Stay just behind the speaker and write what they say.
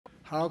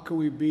How can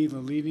we be the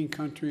leading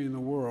country in the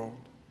world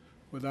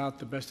without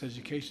the best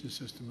education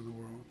system in the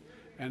world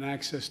and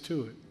access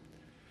to it?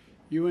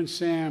 You and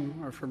Sam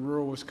are from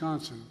rural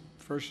Wisconsin,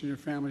 first in your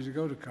families to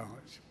go to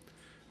college.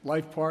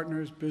 Life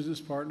partners, business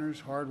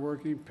partners,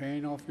 hardworking,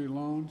 paying off your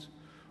loans,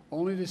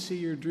 only to see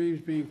your dreams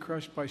being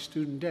crushed by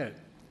student debt.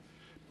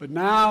 But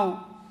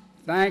now,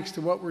 thanks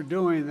to what we're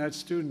doing, that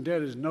student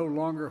debt is no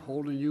longer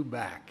holding you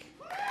back.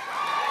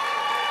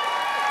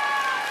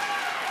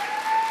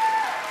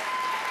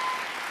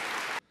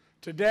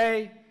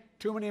 Today,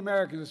 too many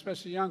Americans,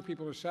 especially young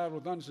people, are saddled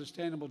with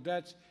unsustainable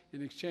debts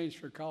in exchange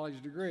for a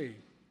college degree.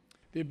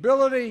 The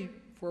ability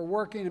for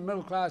working and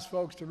middle-class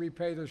folks to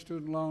repay their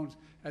student loans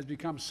has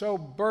become so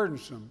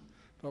burdensome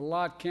that a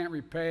lot can't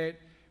repay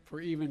it for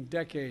even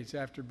decades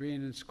after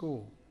being in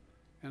school.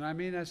 And I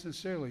mean that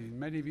sincerely.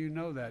 Many of you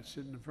know that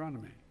sitting in front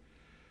of me.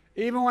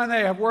 Even when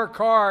they have worked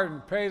hard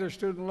and pay their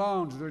student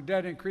loans, their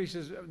debt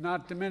increases,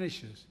 not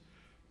diminishes.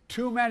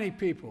 Too many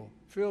people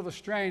feel the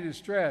strain and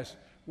stress,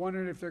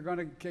 wondering if they're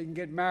can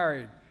get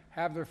married,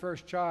 have their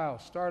first child,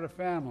 start a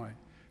family,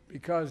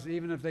 because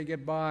even if they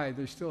get by,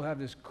 they still have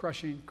this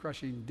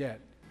crushing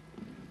debt.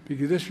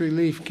 Because this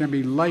relief can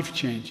be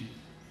life-changing,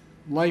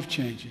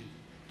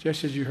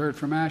 just as you heard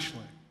from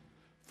Ashley.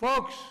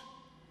 Folks,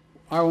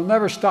 I will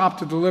never stop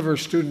to deliver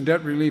student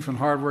debt relief on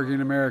hardworking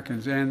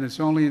Americans, and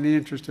it's only in the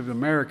interest of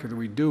America that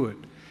we do it.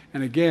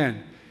 And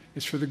again,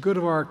 it's for the good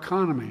of our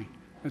economy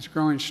that's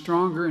growing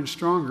stronger and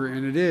stronger,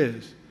 and it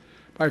is.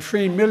 By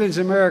freeing millions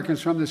of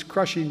Americans from this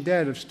crushing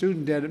debt of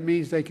student debt, it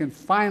means they can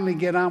finally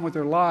get on with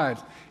their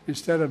lives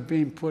instead of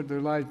their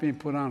lives being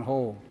put on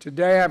hold.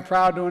 Today, I'm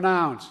proud to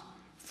announce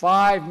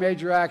 5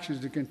 major actions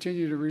to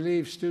continue to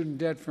relieve student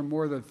debt from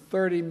more than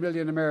 30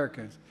 million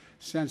Americans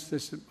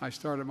since I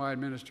started my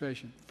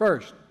administration.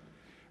 First,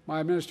 my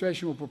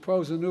administration will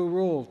propose a new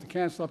rule to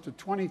cancel up to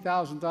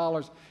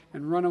 $20,000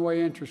 in runaway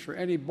interest for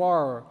any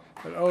borrower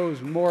that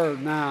owes more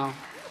now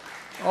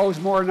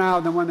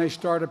than when they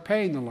started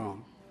paying the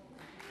loan.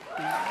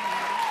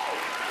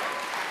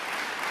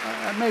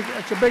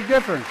 It's a big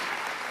difference.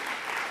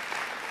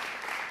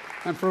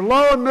 And for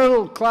low and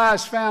middle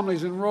class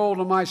families enrolled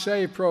in my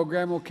SAVE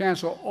program, we'll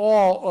cancel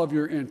all of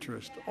your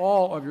interest,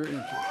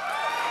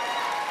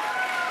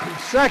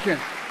 Second,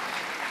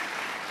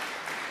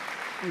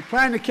 we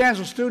plan to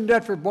cancel student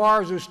debt for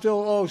borrowers who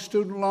still owe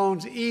student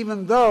loans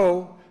even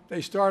though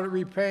they started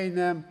repaying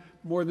them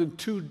more than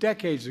 2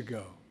 decades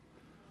ago.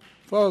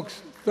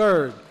 Folks,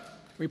 third,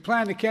 we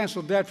plan to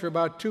cancel debt for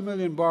about 2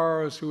 million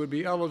borrowers who would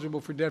be eligible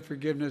for debt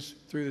forgiveness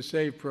through the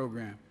SAVE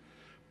program,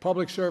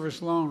 public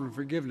service loan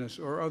forgiveness,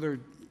 or other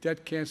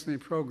debt canceling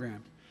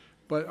programs,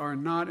 but are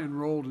not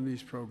enrolled in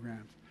these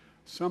programs.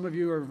 Some of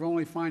you are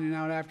only finding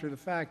out after the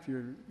fact,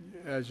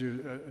 as you're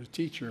a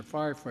teacher, a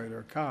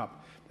firefighter, a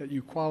cop, that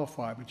you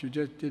qualify, but you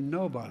just didn't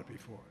know about it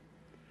before.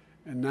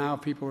 And now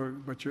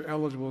but you're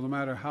eligible no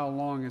matter how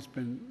long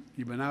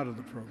you've been out of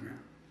the program.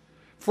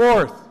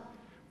 Fourth,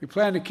 we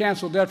plan to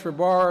cancel debt for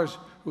borrowers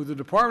who the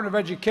Department of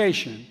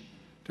Education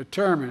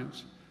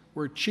determines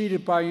were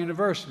cheated by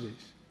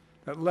universities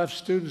that left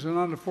students on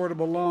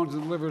unaffordable loans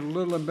and delivered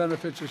little in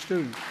benefits to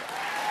students.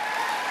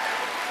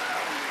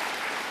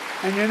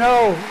 And you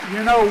know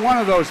one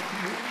of those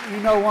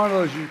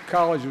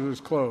colleges was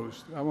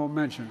closed. I won't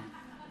mention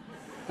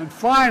it. And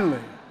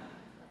finally,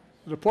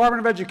 the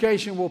Department of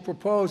Education will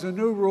propose a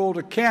new rule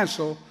to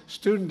cancel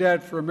student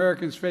debt for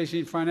Americans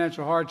facing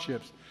financial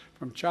hardships,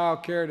 from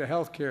child care to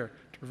health care,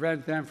 to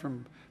prevent them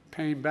from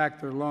paying back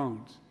their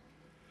loans.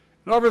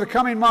 And over the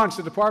coming months,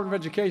 the Department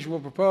of Education will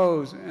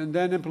propose and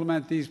then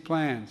implement these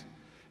plans.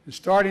 And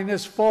starting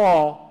this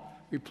fall,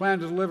 we plan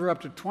to deliver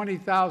up to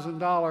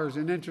 $20,000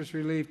 in interest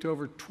relief to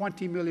over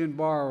 20 million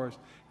borrowers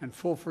and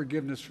full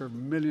forgiveness for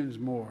millions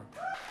more.